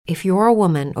If you're a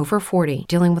woman over 40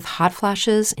 dealing with hot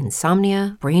flashes,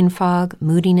 insomnia, brain fog,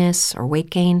 moodiness, or weight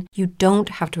gain, you don't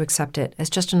have to accept it as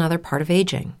just another part of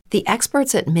aging. The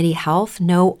experts at MIDI Health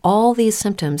know all these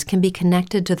symptoms can be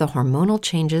connected to the hormonal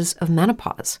changes of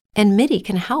menopause. And MIDI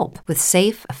can help with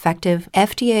safe, effective,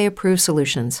 FDA-approved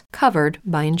solutions covered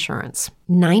by insurance.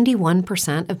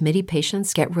 91% of MIDI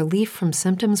patients get relief from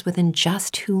symptoms within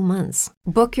just 2 months.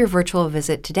 Book your virtual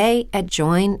visit today at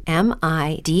joinmidi.com.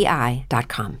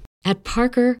 At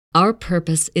Parker, our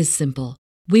purpose is simple.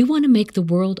 We want to make the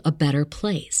world a better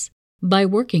place by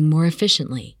working more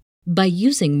efficiently, by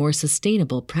using more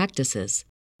sustainable practices,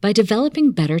 by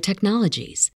developing better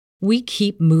technologies. We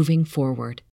keep moving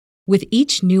forward. With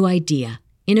each new idea,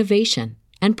 innovation,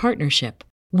 and partnership,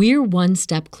 we're one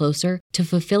step closer to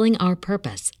fulfilling our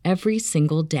purpose every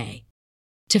single day.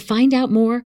 To find out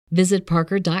more, visit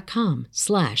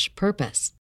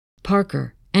parker.com/purpose.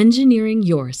 Parker, engineering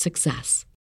your success.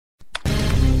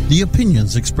 The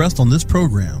opinions expressed on this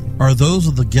program are those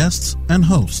of the guests and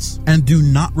hosts and do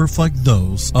not reflect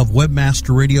those of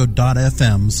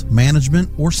WebmasterRadio.fm's management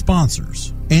or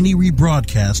sponsors. Any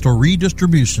rebroadcast or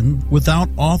redistribution without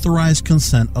authorized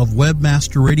consent of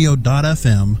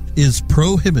WebmasterRadio.fm is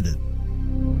prohibited.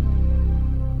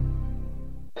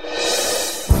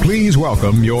 Please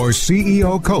welcome your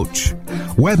CEO coach.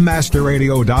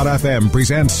 WebmasterRadio.fm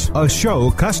presents a show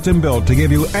custom built to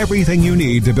give you everything you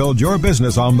need to build your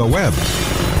business on the web.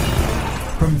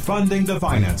 From funding to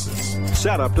finances,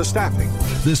 setup to staffing,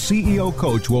 the CEO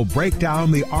coach will break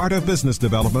down the art of business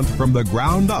development from the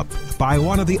ground up by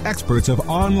one of the experts of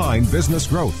online business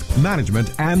growth,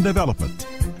 management, and development.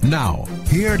 Now,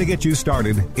 here to get you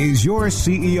started is your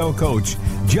CEO coach,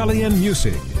 Jillian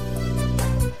Muessig.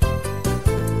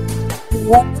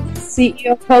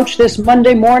 CEO coach this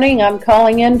Monday morning. I'm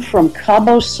calling in from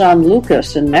Cabo San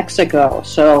Lucas in Mexico.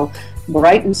 So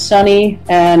bright and sunny,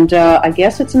 and I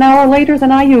guess it's an hour later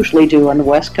than I usually do on the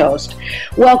West Coast.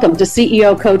 Welcome to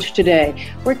CEO Coach Today.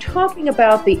 We're talking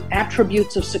about the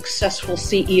attributes of successful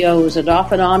CEOs, and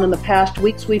off and on in the past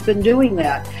weeks we've been doing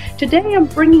that. Today I'm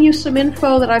bringing you some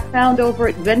info that I found over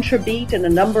at VentureBeat and a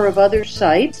number of other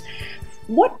sites.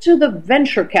 What do the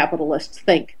venture capitalists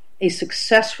think a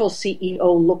successful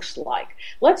CEO looks like?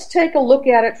 Let's take a look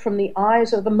at it from the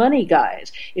eyes of the money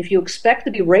guys. If you expect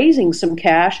to be raising some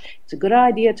cash, it's a good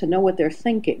idea to know what they're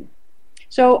thinking.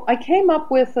 So I came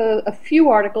up with a few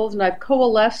articles, and I've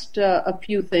coalesced a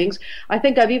few things. I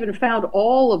think I've even found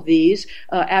all of these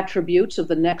attributes of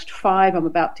the next 5 I'm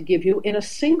about to give you in a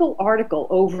single article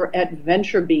over at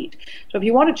VentureBeat. So if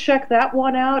you want to check that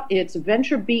one out, it's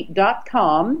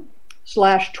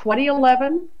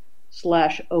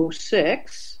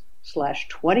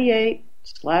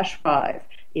venturebeat.com/2011/06/28/5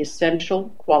 essential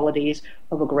qualities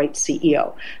of a great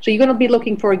CEO. So you're going to be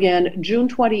looking for, again, June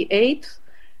 28th,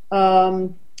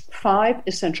 5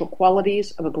 essential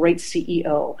qualities of a great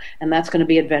CEO, and that's going to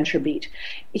be at VentureBeat.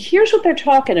 Here's what they're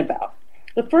talking about.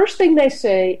 The first thing they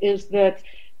say is that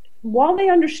while they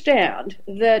understand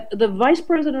that the vice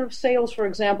president of sales, for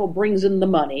example, brings in the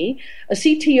money, a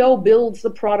CTO builds the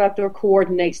product or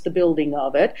coordinates the building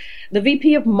of it, the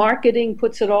VP of marketing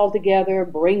puts it all together,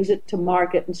 brings it to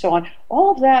market, and so on.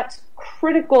 All of that's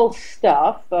critical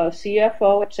stuff,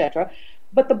 CFO, etc.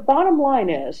 But the bottom line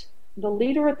is the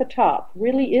leader at the top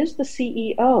really is the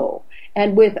CEO.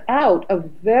 And without a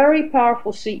very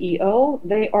powerful CEO,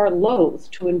 they are loath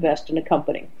to invest in a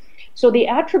company. So the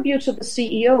attributes of the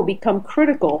CEO become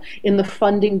critical in the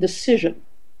funding decision.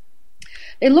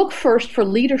 They look first for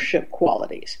leadership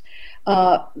qualities.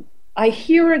 I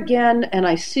hear again and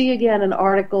I see again in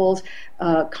articles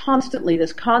constantly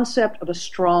this concept of a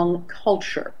strong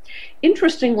culture.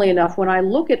 Interestingly enough, when I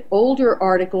look at older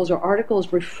articles or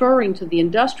articles referring to the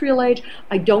industrial age,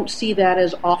 I don't see that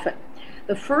as often.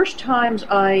 The first times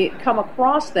I come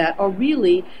across that are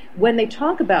really when they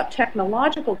talk about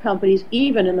technological companies,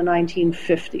 even in the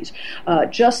 1950s.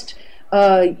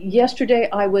 Yesterday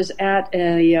I was at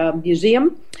a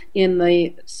museum in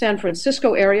the San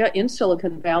Francisco area in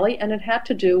Silicon Valley, and it had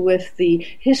to do with the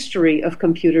history of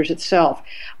computers itself.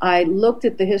 I looked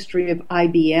at the history of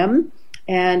IBM,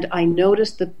 and I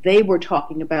noticed that they were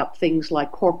talking about things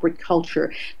like corporate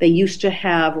culture. They used to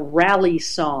have rally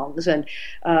songs, and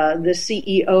the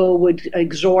CEO would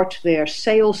exhort their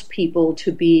salespeople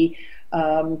to be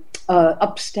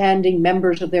upstanding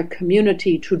members of their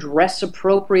community, to dress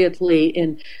appropriately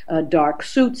in dark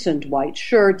suits and white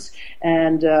shirts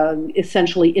and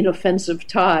essentially inoffensive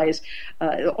ties.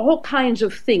 All kinds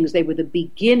of things. They were the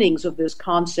beginnings of this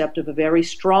concept of a very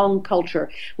strong culture,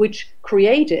 which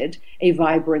created a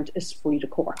vibrant esprit de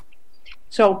corps.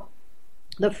 So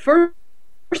the first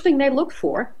thing they look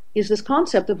for is this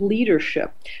concept of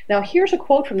leadership. Now, here's a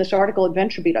quote from this article at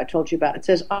VentureBeat I told you about. It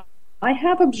says, I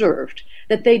have observed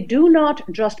that they do not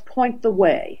just point the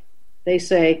way. They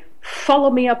say, follow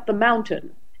me up the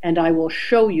mountain, and I will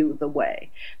show you the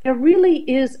way. There really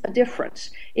is a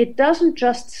difference. It doesn't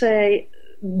just say,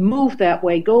 move that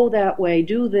way, go that way,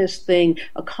 do this thing,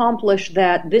 accomplish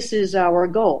that, this is our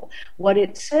goal. What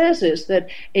it says is that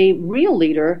a real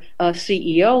leader, a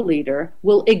CEO leader,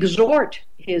 will exhort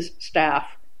his staff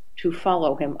to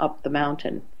follow him up the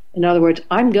mountain. In other words,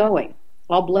 I'm going.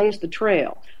 I'll blaze the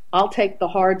trail. I'll take the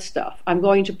hard stuff. I'm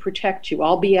going to protect you.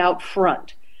 I'll be out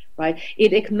front, right?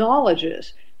 It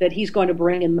acknowledges that he's going to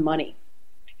bring in the money.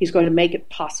 He's going to make it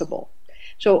possible.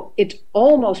 So it's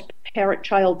almost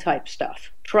parent-child type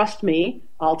stuff. Trust me,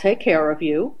 I'll take care of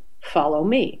you, follow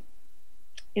me.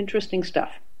 Interesting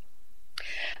stuff.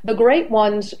 The great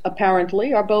ones,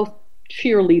 apparently, are both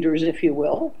cheerleaders, if you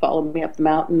will, follow me up the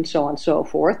mountain, so on and so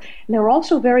forth. And they're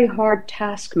also very hard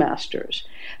taskmasters.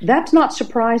 That's not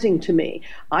surprising to me.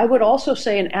 I would also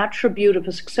say an attribute of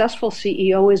a successful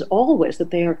CEO is always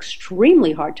that they are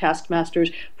extremely hard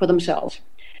taskmasters for themselves.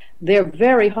 They're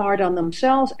very hard on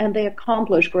themselves, and they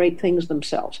accomplish great things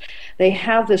themselves. They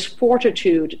have this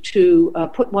fortitude to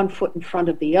put one foot in front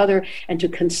of the other and to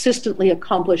consistently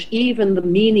accomplish even the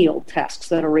menial tasks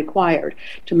that are required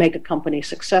to make a company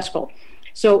successful.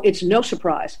 So it's no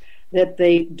surprise that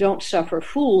they don't suffer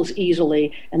fools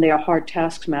easily, and they are hard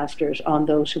taskmasters on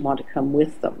those who want to come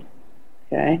with them.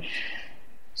 Okay?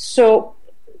 So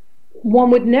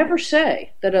one would never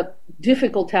say that a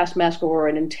difficult taskmaster or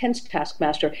an intense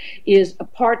taskmaster is a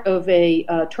part of a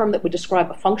term that would describe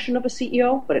a function of a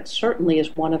CEO, but it certainly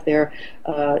is one of their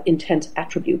intense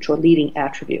attributes or leading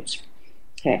attributes.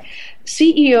 Okay.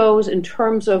 CEOs, in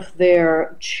terms of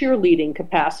their cheerleading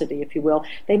capacity, if you will,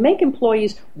 they make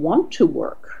employees want to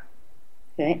work.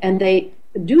 Okay? And they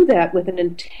do that with an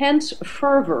intense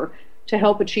fervor to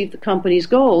help achieve the company's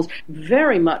goals,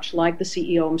 very much like the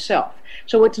CEO himself.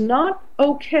 So it's not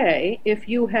okay if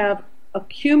you have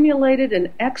accumulated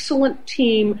an excellent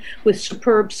team with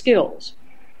superb skills.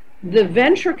 The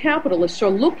venture capitalists are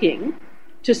looking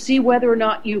to see whether or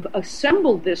not you've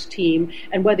assembled this team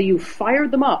and whether you've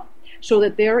fired them up so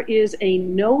that there is a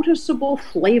noticeable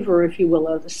flavor, if you will,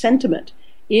 of a sentiment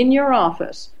in your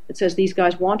office that says these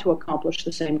guys want to accomplish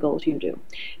the same goals you do.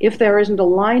 If there isn't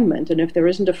alignment and if there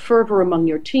isn't a fervor among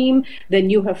your team, then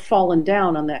you have fallen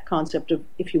down on that concept of,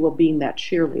 if you will, being that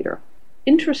cheerleader.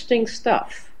 Interesting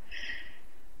stuff.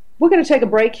 We're going to take a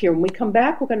break here. When we come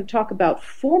back, we're going to talk about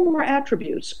 4 more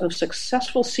attributes of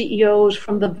successful CEOs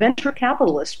from the venture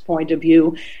capitalist point of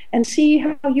view and see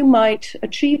how you might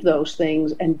achieve those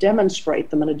things and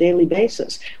demonstrate them on a daily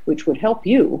basis, which would help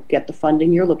you get the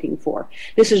funding you're looking for.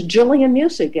 This is Jillian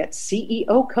Muessig at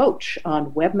CEO Coach on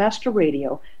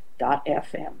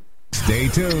WebmasterRadio.fm. Stay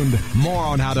tuned. More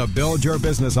on how to build your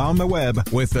business on the web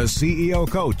with the CEO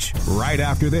Coach right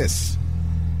after this.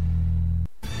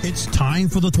 It's time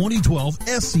for the 2012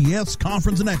 SCS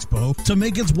Conference and Expo to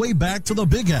make its way back to the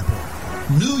Big Apple,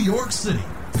 New York City.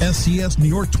 SCS New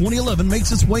York 2011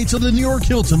 makes its way to the New York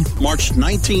Hilton March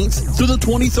 19th through the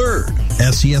 23rd.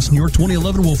 SCS New York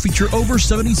 2011 will feature over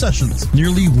 70 sessions,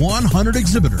 nearly 100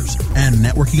 exhibitors, and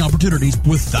networking opportunities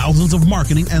with thousands of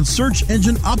marketing and search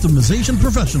engine optimization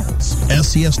professionals.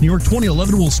 SCS New York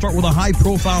 2011 will start with a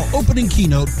high-profile opening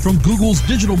keynote from Google's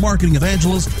digital marketing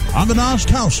evangelist, Avinash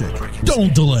Kaushik.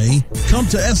 Don't delay. Come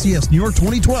to SCS New York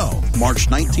 2012, March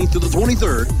 19th through the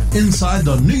 23rd, inside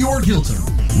the New York Hilton.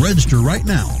 Register right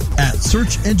now at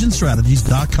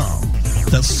searchenginestrategies.com.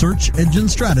 That's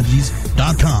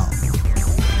searchenginestrategies.com.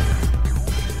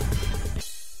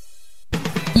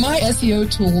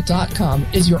 MySEOtool.com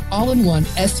is your all-in-one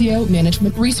SEO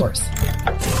management resource.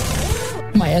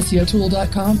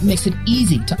 MySEOtool.com makes it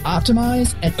easy to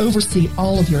optimize and oversee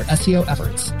all of your SEO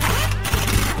efforts.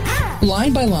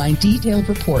 Line-by-line detailed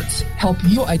reports help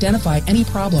you identify any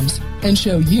problems and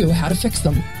show you how to fix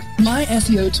them.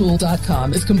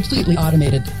 MySEOtool.com is completely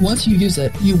automated. Once you use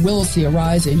it, you will see a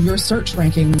rise in your search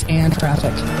rankings and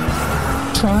traffic.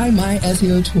 Try My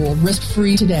SEO Tool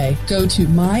risk-free today. Go to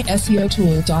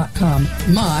MySEOtool.com.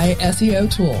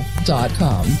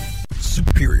 MySEOtool.com.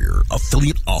 Superior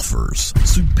affiliate offers,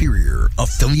 superior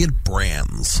affiliate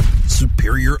brands,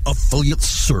 superior affiliate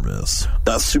service.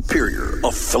 That's superior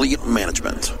affiliate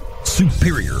management.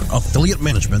 Superior Affiliate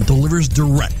Management delivers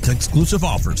direct, exclusive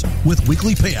offers with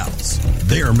weekly payouts.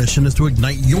 Their mission is to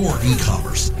ignite your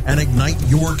e-commerce and ignite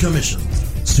your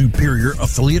commissions. Superior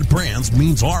Affiliate Brands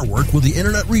means our work with the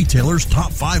Internet Retailer's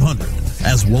Top 500,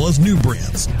 as well as new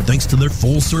brands, thanks to their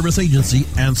full-service agency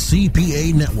and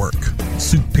CPA network.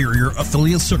 Superior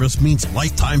Affiliate Service means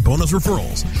lifetime bonus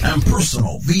referrals and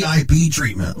personal VIP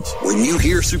treatment. When you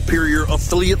hear Superior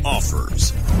Affiliate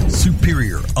offers,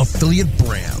 Superior Affiliate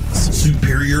Brands,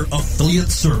 Superior Affiliate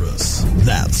Service.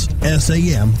 That's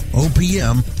SAMOPM.com.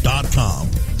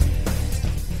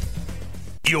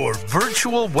 Your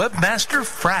virtual webmaster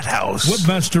frat house.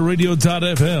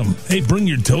 Webmasterradio.fm. Hey, bring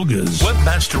your togas.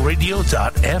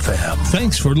 Webmasterradio.fm.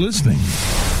 Thanks for listening.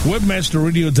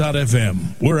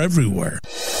 Webmasterradio.fm. We're everywhere.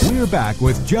 We're back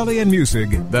with Jillian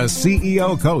Muessig, the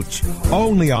CEO Coach,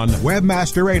 only on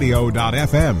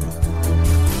Webmasterradio.fm.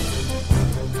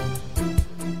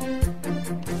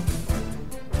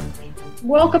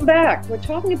 Welcome back. We're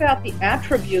talking about the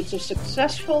attributes of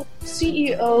successful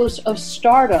CEOs of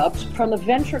startups from the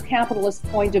venture capitalist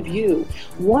point of view.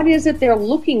 What is it they're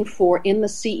looking for in the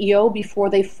CEO before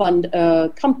they fund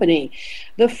a company?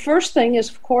 The first thing is,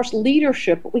 of course,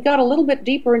 leadership. But we got a little bit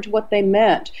deeper into what they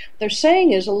meant. They're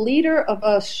saying is a leader of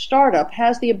a startup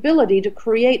has the ability to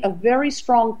create a very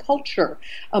strong culture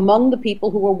among the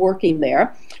people who are working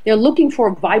there. They're looking for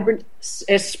a vibrant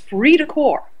esprit de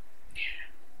corps.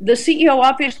 The CEO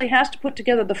obviously has to put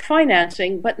together the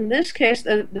financing, but in this case,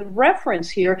 the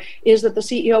reference here is that the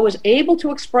CEO is able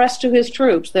to express to his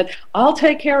troops that I'll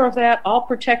take care of that, I'll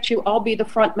protect you, I'll be the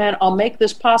front man, I'll make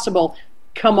this possible.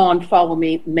 Come on, follow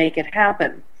me, make it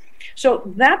happen. So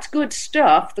that's good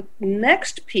stuff. The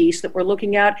next piece that we're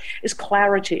looking at is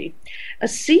clarity. A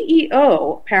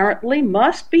CEO apparently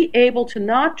must be able to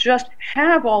not just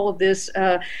have all of this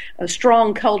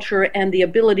strong culture and the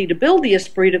ability to build the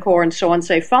esprit de corps and so on,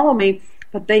 say, follow me,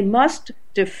 but they must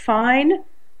define,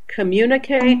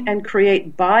 communicate, and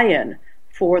create buy-in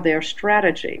for their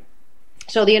strategy.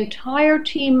 So the entire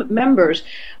team members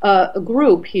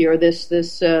group here,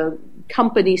 this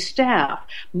company staff,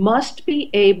 must be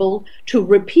able to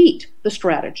repeat the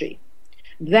strategy.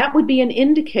 That would be an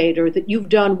indicator that you've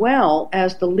done well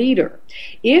as the leader.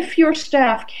 If your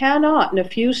staff cannot, in a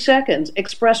few seconds,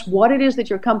 express what it is that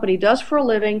your company does for a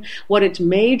living, what its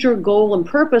major goal and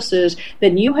purpose is,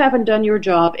 then you haven't done your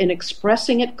job in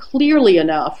expressing it clearly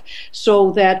enough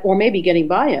so that, or maybe getting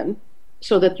buy-in,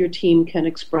 so that your team can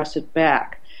express it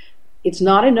back. It's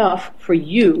not enough for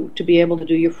you to be able to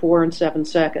do your 4 and 7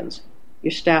 seconds.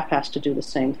 Your staff has to do the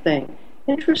same thing.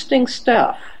 Interesting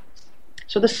stuff.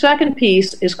 So the second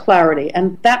piece is clarity,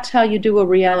 and that's how you do a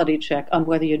reality check on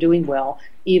whether you're doing well,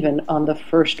 even on the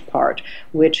first part,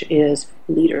 which is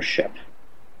leadership.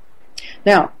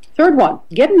 Now, third one,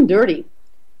 getting dirty.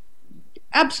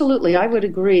 Absolutely, I would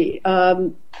agree.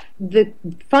 The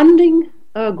funding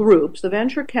groups, the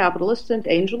venture capitalists and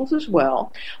angels as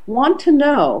well, want to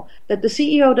know that the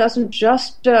CEO doesn't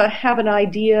just have an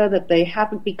idea, that they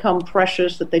haven't become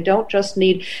precious, that they don't just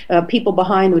need people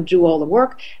behind who do all the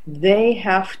work. They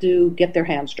have to get their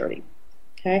hands dirty.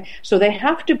 Okay? So they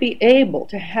have to be able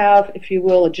to have, if you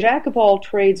will, a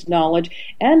jack-of-all-trades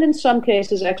knowledge and in some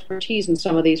cases expertise in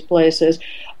some of these places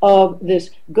of this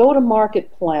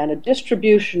go-to-market plan, a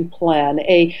distribution plan,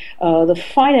 the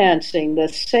financing, the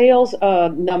sales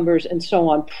numbers and so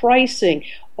on, pricing,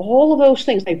 all of those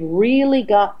things. They've really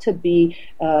got to be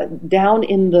down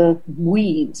in the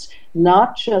weeds,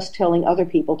 not just telling other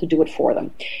people to do it for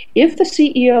them. If the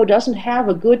CEO doesn't have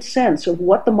a good sense of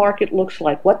what the market looks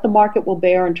like, what the market will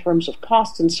bear in terms of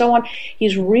costs and so on,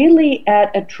 he's really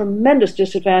at a tremendous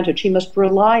disadvantage. He must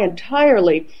rely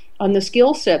entirely on the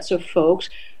skill sets of folks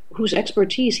whose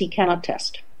expertise he cannot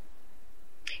test.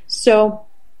 So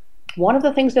one of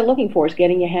the things they're looking for is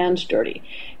getting your hands dirty.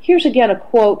 Here's again a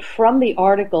quote from the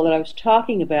article that I was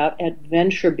talking about at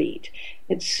VentureBeat.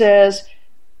 It says,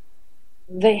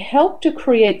 they help to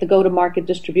create the go-to-market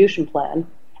distribution plan,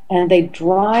 and they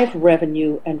drive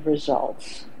revenue and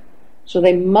results. So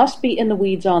they must be in the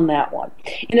weeds on that one.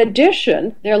 In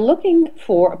addition, they're looking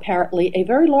for, apparently, a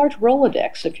very large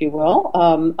Rolodex, if you will,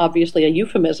 obviously a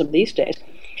euphemism these days,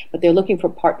 but they're looking for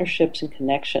partnerships and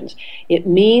connections. It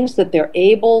means that they're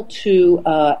able to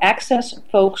access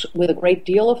folks with a great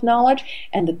deal of knowledge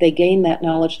and that they gain that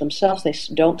knowledge themselves. They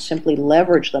don't simply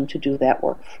leverage them to do that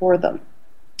work for them.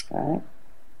 All right.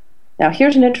 Now,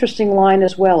 here's an interesting line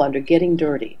as well under getting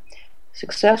dirty.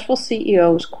 Successful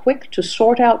CEOs quick to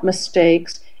sort out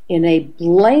mistakes in a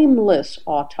blameless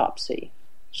autopsy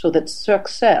so that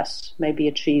success may be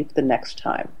achieved the next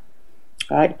time.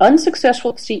 All right?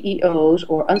 Unsuccessful CEOs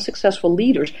or unsuccessful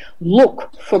leaders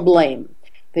look for blame.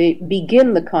 They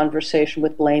begin the conversation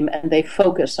with blame and they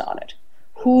focus on it.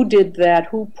 Who did that?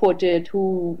 Who put it?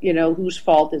 Whose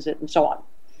fault is it? And so on.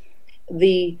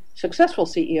 the successful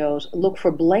CEOs look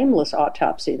for blameless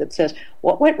autopsy that says,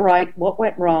 what went right, what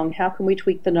went wrong, how can we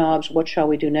tweak the knobs, what shall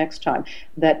we do next time?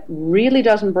 That really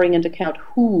doesn't bring into account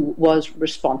who was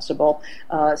responsible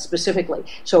specifically.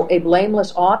 So a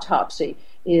blameless autopsy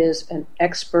is an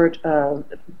expert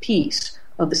piece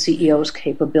of the CEO's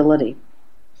capability.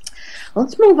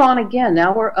 Let's move on again.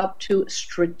 Now we're up to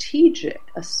strategic.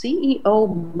 A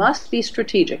CEO must be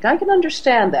strategic. I can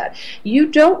understand that. You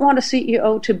don't want a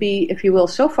CEO to be, if you will,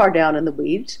 so far down in the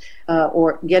weeds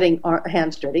or getting our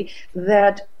hands dirty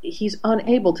that he's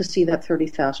unable to see that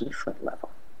 30,000-foot level.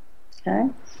 Okay?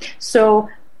 So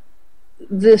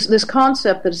this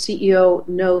concept that a CEO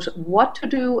knows what to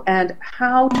do and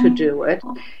how to do it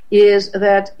is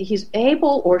that he's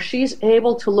able or she's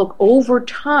able to look over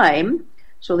time.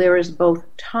 So there is both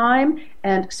time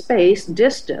and space,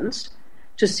 distance,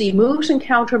 to see moves and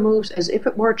counter moves as if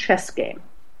it were a chess game.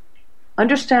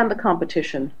 Understand the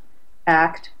competition,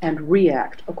 act and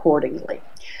react accordingly.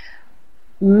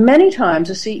 Many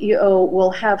times a CEO will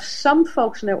have some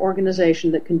folks in their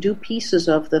organization that can do pieces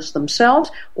of this themselves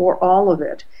or all of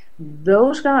it.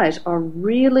 Those guys are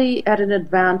really at an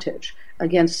advantage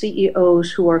against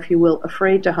CEOs who are, if you will,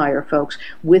 afraid to hire folks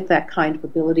with that kind of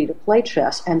ability to play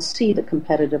chess and see the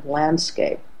competitive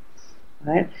landscape.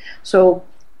 Right? So,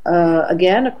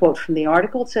 again, a quote from the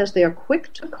article, it says, they are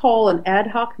quick to call an ad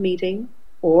hoc meeting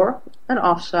or an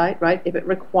offsite, right, if it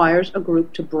requires a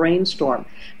group to brainstorm.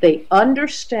 They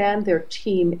understand their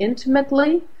team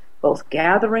intimately, both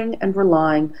gathering and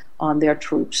relying on their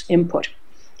troops' input.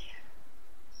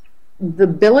 The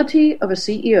ability of a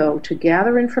CEO to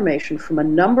gather information from a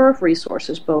number of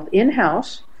resources, both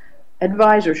in-house,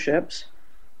 advisorships,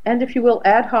 and, if you will,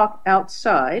 ad hoc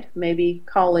outside, maybe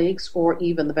colleagues or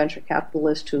even the venture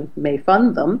capitalist who may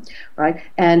fund them, right,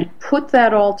 and put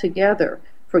that all together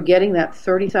for getting that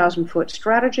 30,000-foot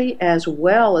strategy as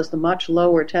well as the much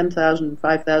lower 10,000,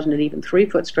 5,000, and even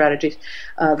 3-foot strategies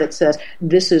that says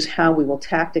this is how we will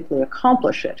tactically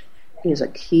accomplish it, is a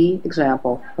key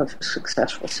example of a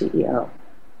successful CEO.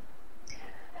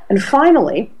 And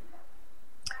finally,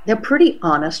 they're pretty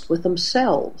honest with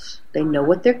themselves. They know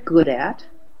what they're good at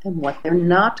and what they're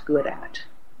not good at.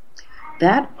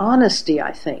 That honesty,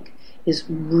 I think, is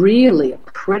really a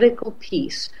critical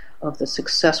piece of the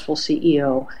successful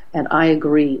CEO, and I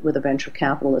agree with the venture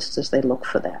capitalists as they look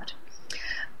for that.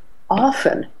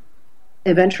 Often,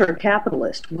 a venture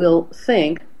capitalist will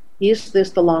think, is this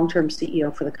the long-term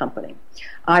CEO for the company?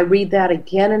 I read that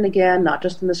again and again, not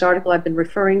just in this article I've been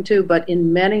referring to, but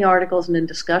in many articles and in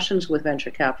discussions with venture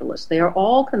capitalists. They are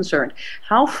all concerned,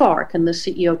 how far can the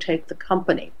CEO take the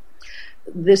company?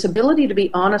 This ability to be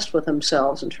honest with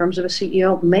themselves in terms of a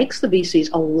CEO makes the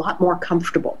VCs a lot more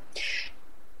comfortable.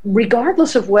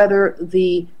 Regardless of whether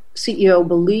the CEO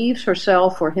believes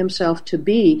herself or himself to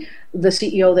be the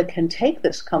CEO that can take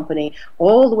this company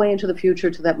all the way into the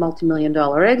future to that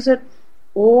multi-million-dollar exit,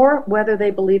 or whether they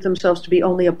believe themselves to be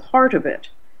only a part of it.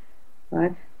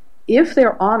 Right? If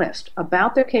they're honest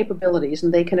about their capabilities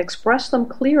and they can express them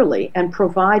clearly and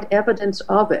provide evidence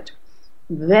of it,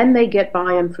 then they get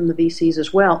buy-in from the VCs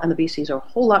as well, and the VCs are a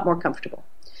whole lot more comfortable.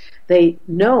 They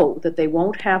know that they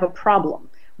won't have a problem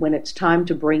when it's time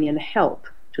to bring in help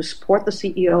to support the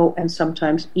CEO and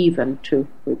sometimes even to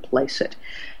replace it.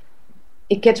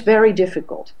 It gets very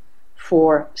difficult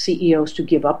for CEOs to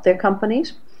give up their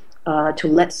companies, to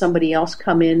let somebody else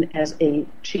come in as a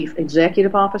chief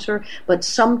executive officer, but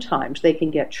sometimes they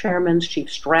can get chairmen, chief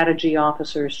strategy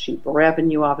officers, chief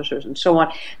revenue officers, and so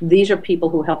on. These are people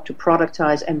who help to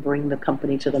productize and bring the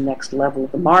company to the next level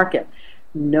of the market.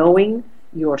 Knowing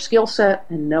your skill set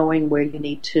and knowing where you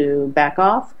need to back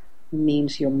off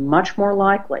means you're much more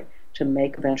likely to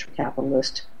make a venture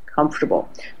capitalist comfortable.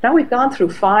 Now we've gone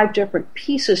through 5 different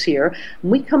pieces here.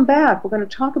 When we come back, we're going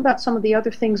to talk about some of the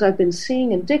other things I've been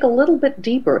seeing and dig a little bit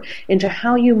deeper into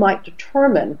how you might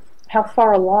determine how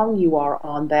far along you are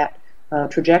on that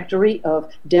trajectory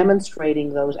of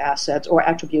demonstrating those assets or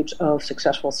attributes of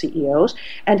successful CEOs,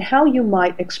 and how you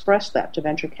might express that to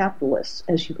venture capitalists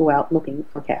as you go out looking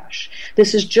for cash.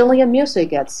 This is Jillian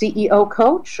Muessig at CEO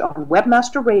Coach on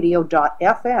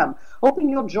webmasterradio.fm. Hoping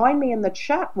you'll join me in the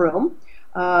chat room.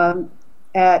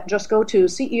 Just go to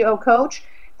CEO Coach.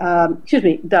 Go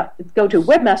to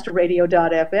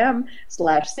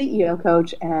webmasterradio.fm/CEO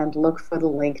Coach and look for the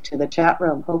link to the chat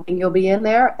room. Hoping you'll be in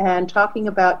there and talking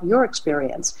about your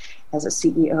experience as a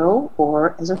CEO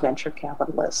or as a venture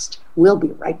capitalist. We'll be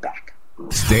right back.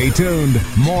 Stay tuned.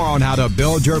 More on how to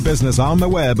build your business on the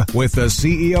web with the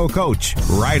CEO Coach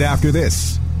right after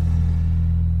this.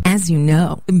 As you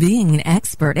know, being an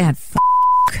expert at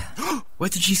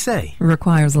What did she say?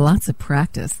 Requires lots of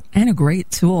practice and a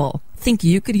great tool. Think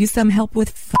you could use some help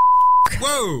with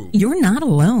Whoa! You're not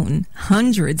alone.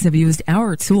 Hundreds have used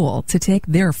our tool to take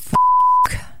their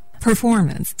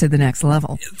performance to the next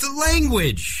level. The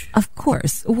language! Of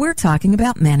course, we're talking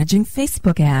about managing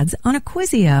Facebook ads on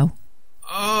Acquisio.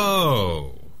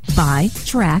 Oh. Buy,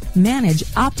 track, manage,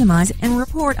 optimize, and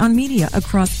report on media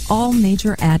across all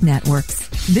major ad networks.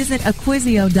 Visit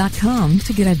Acquisio.com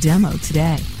to get a demo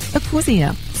today.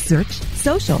 Acquisio. Search,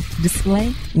 social,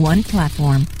 display, one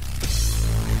platform.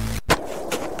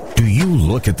 Do you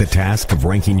look at the task of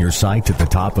ranking your site at the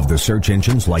top of the search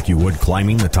engines like you would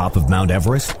climbing the top of Mount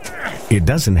Everest? It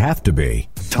doesn't have to be.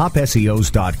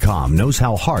 TopSEOs.com knows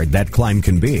how hard that climb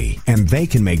can be, and they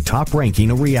can make top ranking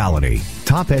a reality.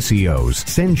 Top SEOs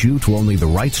sends you to only the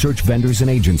right search vendors and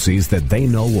agencies that they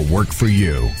know will work for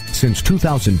you. Since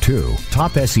 2002,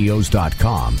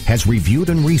 TopSEOs.com has reviewed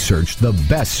and researched the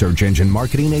best search engine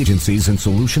marketing agencies and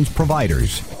solutions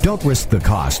providers. Don't risk the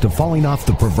cost of falling off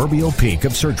the proverbial peak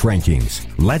of search rankings.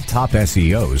 Let Top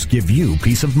SEOs give you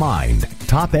peace of mind.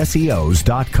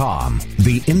 TopSEOs.com,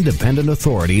 the independent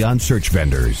authority on search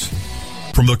vendors.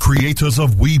 From the creators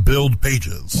of We Build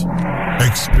Pages,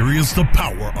 experience the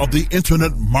power of the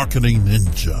Internet Marketing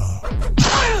Ninja.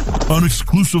 An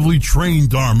exclusively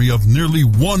trained army of nearly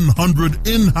 100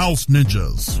 in-house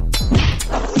ninjas.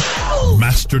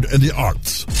 Mastered in the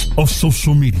arts of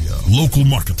social media, local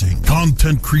marketing,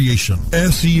 content creation,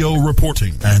 SEO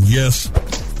reporting, and yes,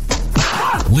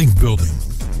 link building.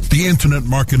 The Internet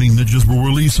Marketing Ninjas will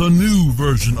release a new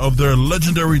version of their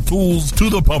legendary tools to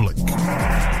the public.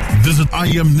 Visit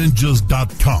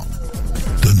IamNinjas.com.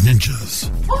 The ninjas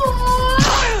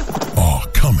are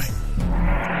coming.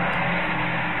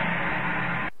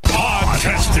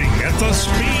 Podcasting at the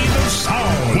speed of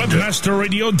sound.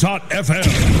 WebmasterRadio.fm.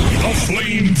 The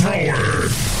flamethrower.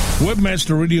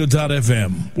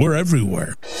 WebmasterRadio.fm. We're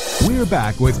everywhere. We're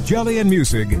back with Jillian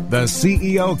Muessig, the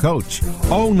CEO Coach,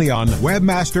 only on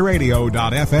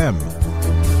WebmasterRadio.fm.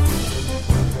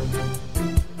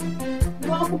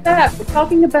 Welcome back. We're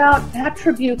talking about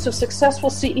attributes of successful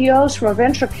CEOs from a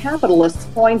venture capitalist's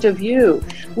point of view.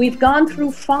 We've gone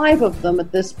through 5 of them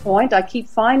at this point. I keep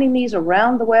finding these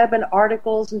around the web in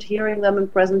articles and hearing them in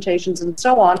presentations and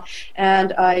so on.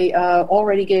 And I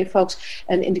already gave folks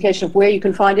an indication of where you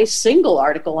can find a single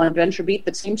article on VentureBeat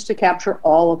that seems to capture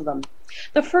all of them.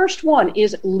 The first one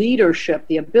is leadership,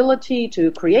 the ability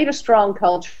to create a strong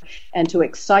culture and to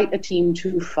excite a team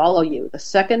to follow you. The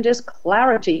second is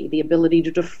clarity, the ability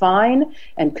to define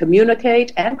and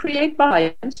communicate and create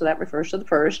buy-in, so that refers to the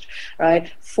first, right,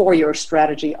 for your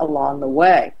strategy along the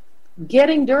way.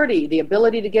 Getting dirty, the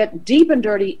ability to get deep and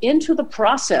dirty into the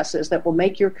processes that will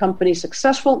make your company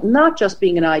successful, not just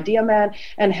being an idea man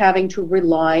and having to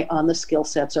rely on the skill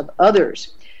sets of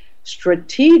others.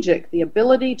 Strategic, the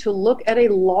ability to look at a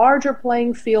larger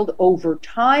playing field over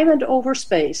time and over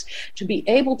space, to be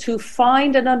able to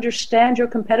find and understand your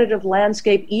competitive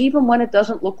landscape even when it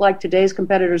doesn't look like today's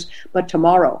competitors, but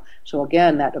tomorrow. So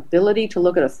again, that ability to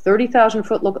look at a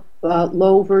 30,000-foot look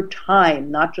over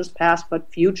time, not just past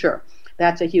but future.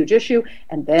 That's a huge issue.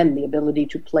 And then the ability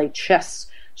to play chess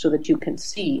so that you can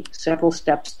see several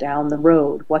steps down the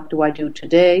road. What do I do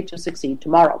today to succeed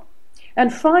tomorrow?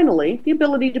 And finally, the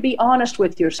ability to be honest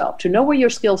with yourself, to know where your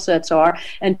skill sets are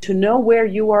and to know where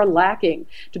you are lacking,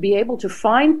 to be able to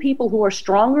find people who are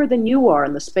stronger than you are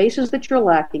in the spaces that you're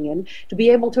lacking in, to be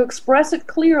able to express it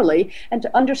clearly and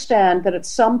to understand that at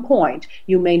some point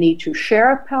you may need to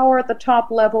share power at the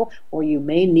top level or you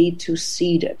may need to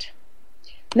cede it.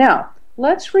 Now,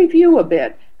 let's review a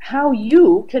bit how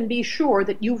you can be sure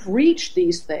that you've reached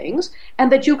these things and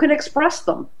that you can express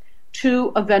them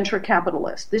to a venture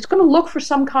capitalist. It's going to look for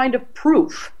some kind of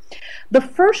proof. The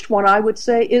first one I would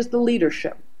say is the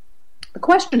leadership. The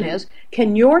question is,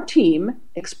 can your team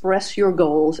express your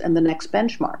goals and the next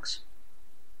benchmarks?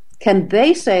 Can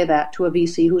they say that to a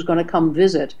VC who's going to come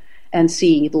visit and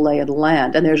see the lay of the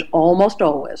land? And there's almost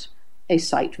always a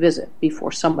site visit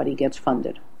before somebody gets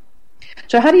funded.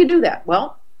 So how do you do that?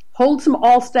 Well, hold some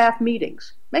all-staff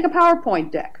meetings. Make a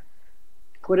PowerPoint deck.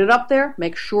 Put it up there,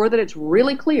 make sure that it's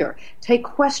really clear. Take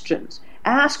questions,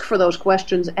 ask for those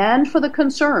questions and for the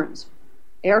concerns.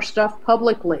 Air stuff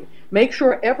publicly. Make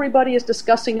sure everybody is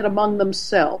discussing it among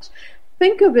themselves.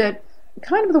 Think of it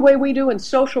kind of the way we do in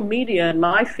social media in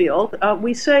my field.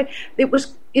 We say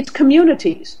it's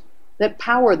communities that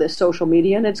power this social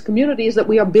media, and it's communities that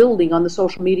we are building on the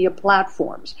social media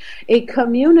platforms. A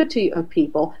community of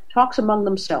people talks among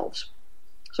themselves.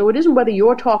 So it isn't whether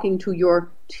you're talking to your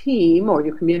team or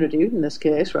your community in this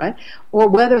case, right? Or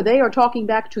whether they are talking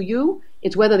back to you.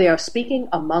 It's whether they are speaking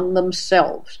among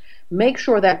themselves. Make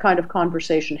sure that kind of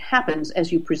conversation happens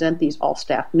as you present these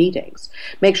all-staff meetings.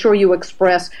 Make sure you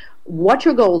express what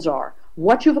your goals are,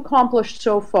 what you've accomplished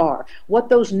so far, what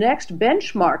those next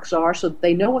benchmarks are so that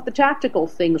they know what the tactical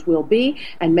things will be,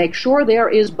 and make sure there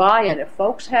is buy-in. If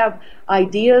folks have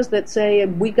ideas that say,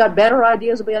 we got better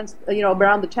ideas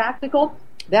around the tactical,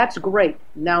 that's great.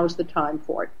 Now is the time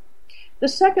for it. The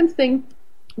second thing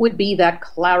would be that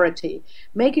clarity,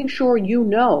 making sure you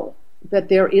know that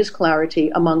there is clarity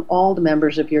among all the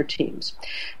members of your teams.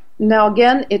 Now,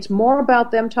 again, it's more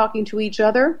about them talking to each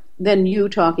other than you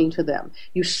talking to them.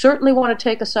 You certainly want to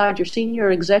take aside your senior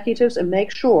executives and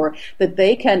make sure that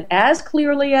they can, as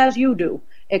clearly as you do,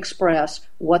 express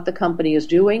what the company is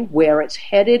doing, where it's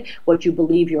headed, what you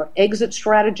believe your exit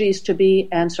strategies to be,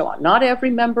 and so on. Not every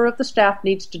member of the staff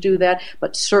needs to do that,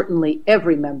 but certainly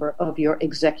every member of your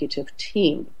executive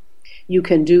team. You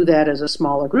can do that as a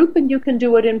smaller group, and you can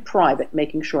do it in private,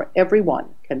 making sure everyone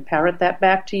can parrot that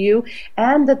back to you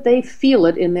and that they feel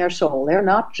it in their soul. They're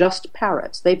not just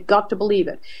parrots. They've got to believe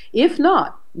it. If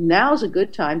not, now's a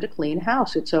good time to clean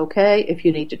house. It's okay if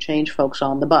you need to change folks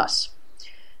on the bus.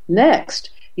 Next,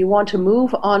 you want to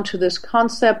move on to this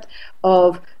concept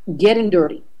of getting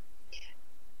dirty.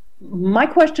 My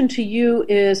question to you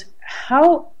is,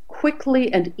 how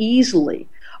quickly and easily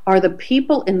are the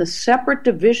people in the separate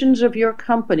divisions of your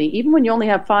company, even when you only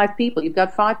have 5 people, you've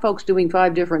got 5 folks doing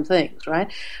 5 different things,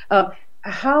 right?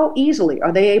 How easily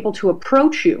are they able to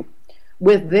approach you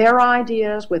with their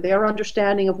ideas, with their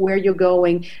understanding of where you're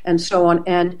going, and so on,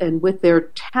 and with their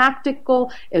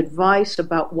tactical advice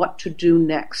about what to do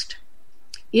next?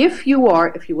 If you are,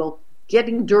 if you will,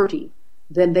 getting dirty,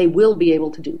 then they will be able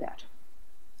to do that.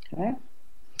 Okay?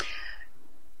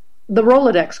 The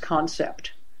Rolodex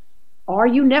concept. Are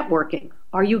you networking?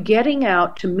 Are you getting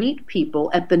out to meet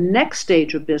people at the next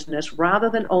stage of business rather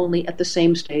than only at the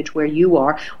same stage where you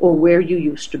are or where you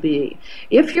used to be?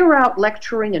 If you're out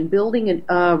lecturing and building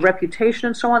a reputation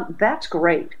and so on, that's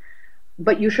great.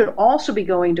 But you should also be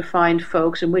going to find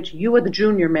folks in which you are the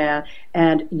junior man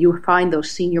and you find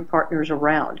those senior partners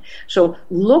around. So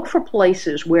look for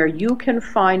places where you can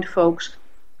find folks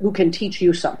who can teach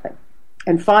you something.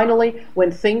 And finally,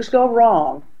 when things go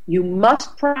wrong, you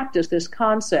must practice this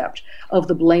concept of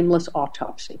the blameless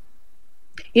autopsy.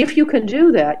 If you can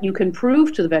do that, you can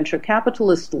prove to the venture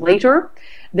capitalists later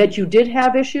that you did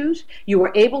have issues, you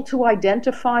were able to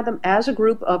identify them as a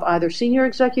group of either senior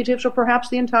executives or perhaps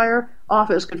the entire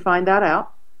office could find that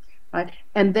out, right?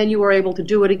 And then you were able to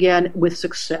do it again with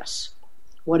success,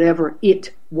 whatever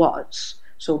it was.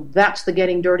 So that's the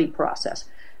getting dirty process.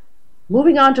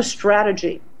 Moving on to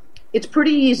strategy. It's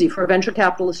pretty easy for a venture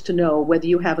capitalist to know whether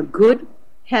you have a good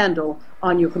handle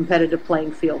on your competitive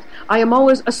playing field. I am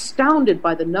always astounded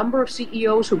by the number of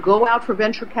CEOs who go out for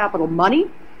venture capital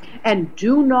money and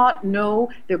do not know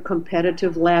their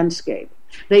competitive landscape.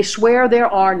 They swear there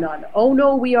are none. Oh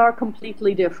no, we are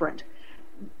completely different.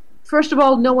 First of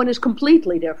all, no one is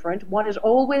completely different. One is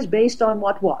always based on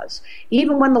what was.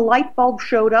 Even when the light bulb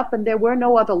showed up and there were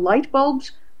no other light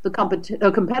bulbs, the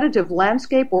competitive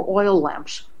landscape were oil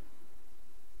lamps.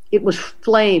 It was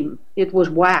flame, it was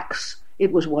wax,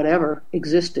 it was whatever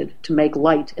existed to make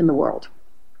light in the world.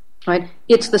 Right?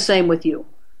 It's the same with you.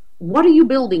 What are you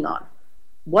building on?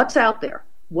 What's out there?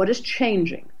 What is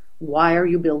changing? Why are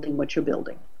you building what you're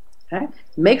building? Okay?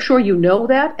 Make sure you know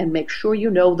that, and make sure you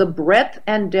know the breadth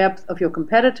and depth of your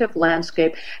competitive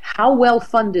landscape, how well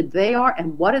funded they are,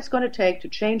 and what it's going to take to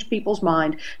change people's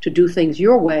mind to do things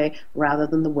your way rather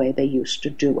than the way they used to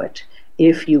do it.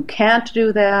 If you can't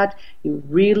do that, you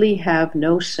really have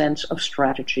no sense of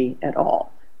strategy at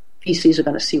all. VCs are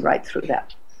going to see right through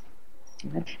that.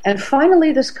 Okay? And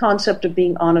finally, this concept of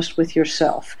being honest with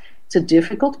yourself. It's a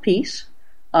difficult piece.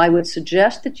 I would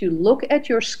suggest that you look at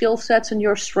your skill sets and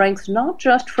your strengths not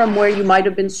just from where you might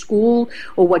have been schooled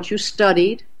or what you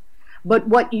studied, but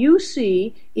what you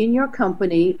see in your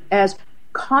company as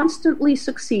constantly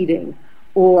succeeding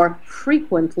or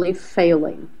frequently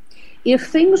failing. If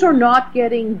things are not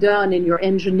getting done in your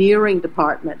engineering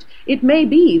department, it may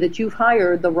be that you've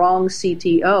hired the wrong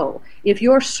CTO. If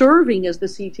you're serving as the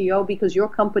CTO because your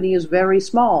company is very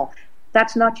small,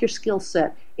 that's not your skill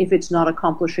set if it's not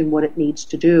accomplishing what it needs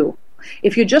to do.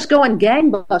 If you're just going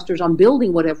gangbusters on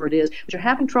building whatever it is, but you're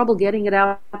having trouble getting it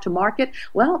out to market,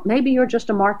 well, maybe you're just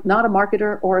not a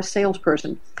marketer or a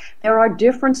salesperson. There are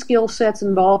different skill sets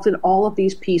involved in all of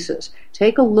these pieces.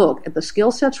 Take a look at the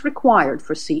skill sets required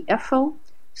for CFO,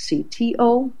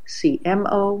 CTO,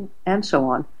 CMO, and so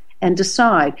on, and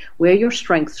decide where your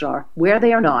strengths are, where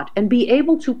they are not, and be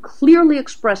able to clearly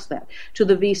express that to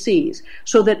the VCs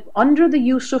so that under the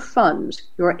use of funds,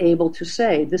 you're able to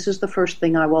say, this is the first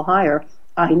thing I will hire.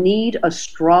 I need a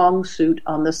strong suit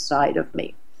on the side of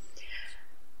me.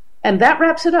 And that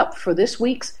wraps it up for this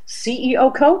week's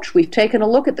CEO Coach. We've taken a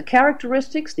look at the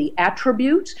characteristics, the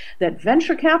attributes that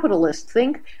venture capitalists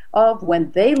think of when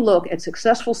they look at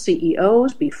successful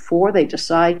CEOs before they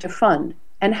decide to fund,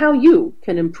 and how you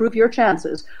can improve your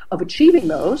chances of achieving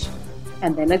those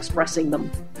and then expressing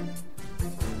them.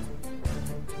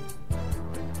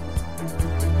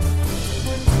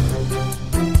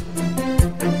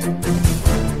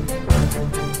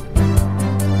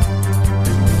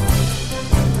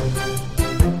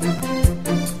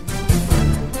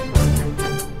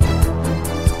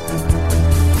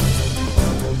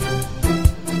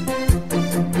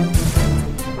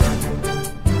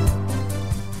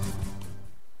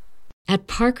 At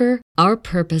Parker, our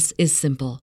purpose is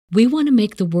simple. We want to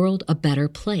make the world a better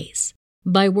place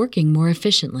by working more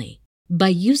efficiently, by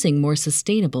using more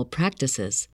sustainable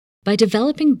practices, by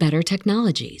developing better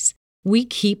technologies. We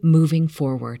keep moving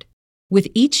forward. With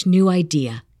each new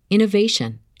idea,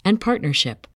 innovation, and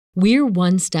partnership, we're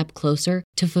one step closer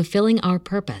to fulfilling our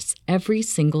purpose every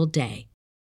single day.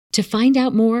 To find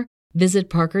out more, visit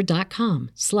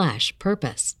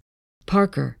parker.com/purpose.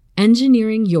 Parker,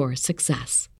 engineering your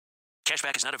success.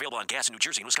 Cashback is not available on gas in New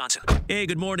Jersey and Wisconsin. Hey,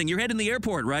 good morning. You're heading to the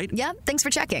airport, right? Yep, thanks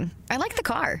for checking. I like the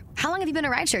car. How long have you been a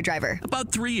rideshare driver?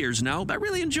 About 3 years now. I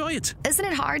really enjoy it. Isn't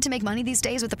it hard to make money these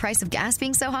days with the price of gas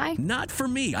being so high? Not for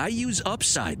me. I use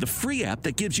Upside, the free app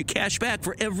that gives you cash back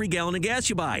for every gallon of gas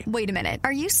you buy. Wait a minute.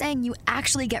 Are you saying you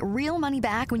actually get real money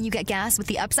back when you get gas with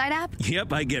the Upside app?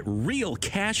 Yep, I get real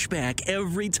cash back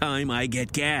every time I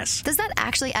get gas. Does that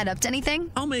actually add up to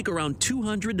anything? I'll make around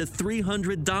 $200 to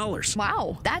 $300.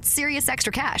 Wow, that's serious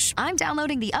extra cash. I'm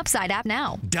downloading the Upside app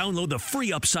now. Download the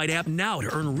free Upside app now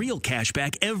to earn real cash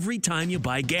back every time you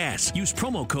buy gas. Use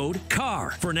promo code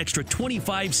CAR for an extra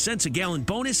 25 cents a gallon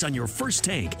bonus on your first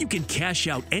tank. You can cash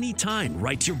out anytime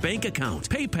right to your bank account,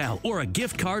 PayPal, or a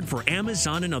gift card for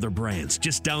Amazon and other brands.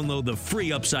 Just download the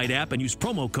free Upside app and use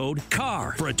promo code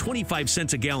CAR for a 25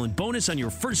 cents a gallon bonus on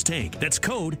your first tank. That's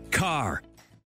code CAR.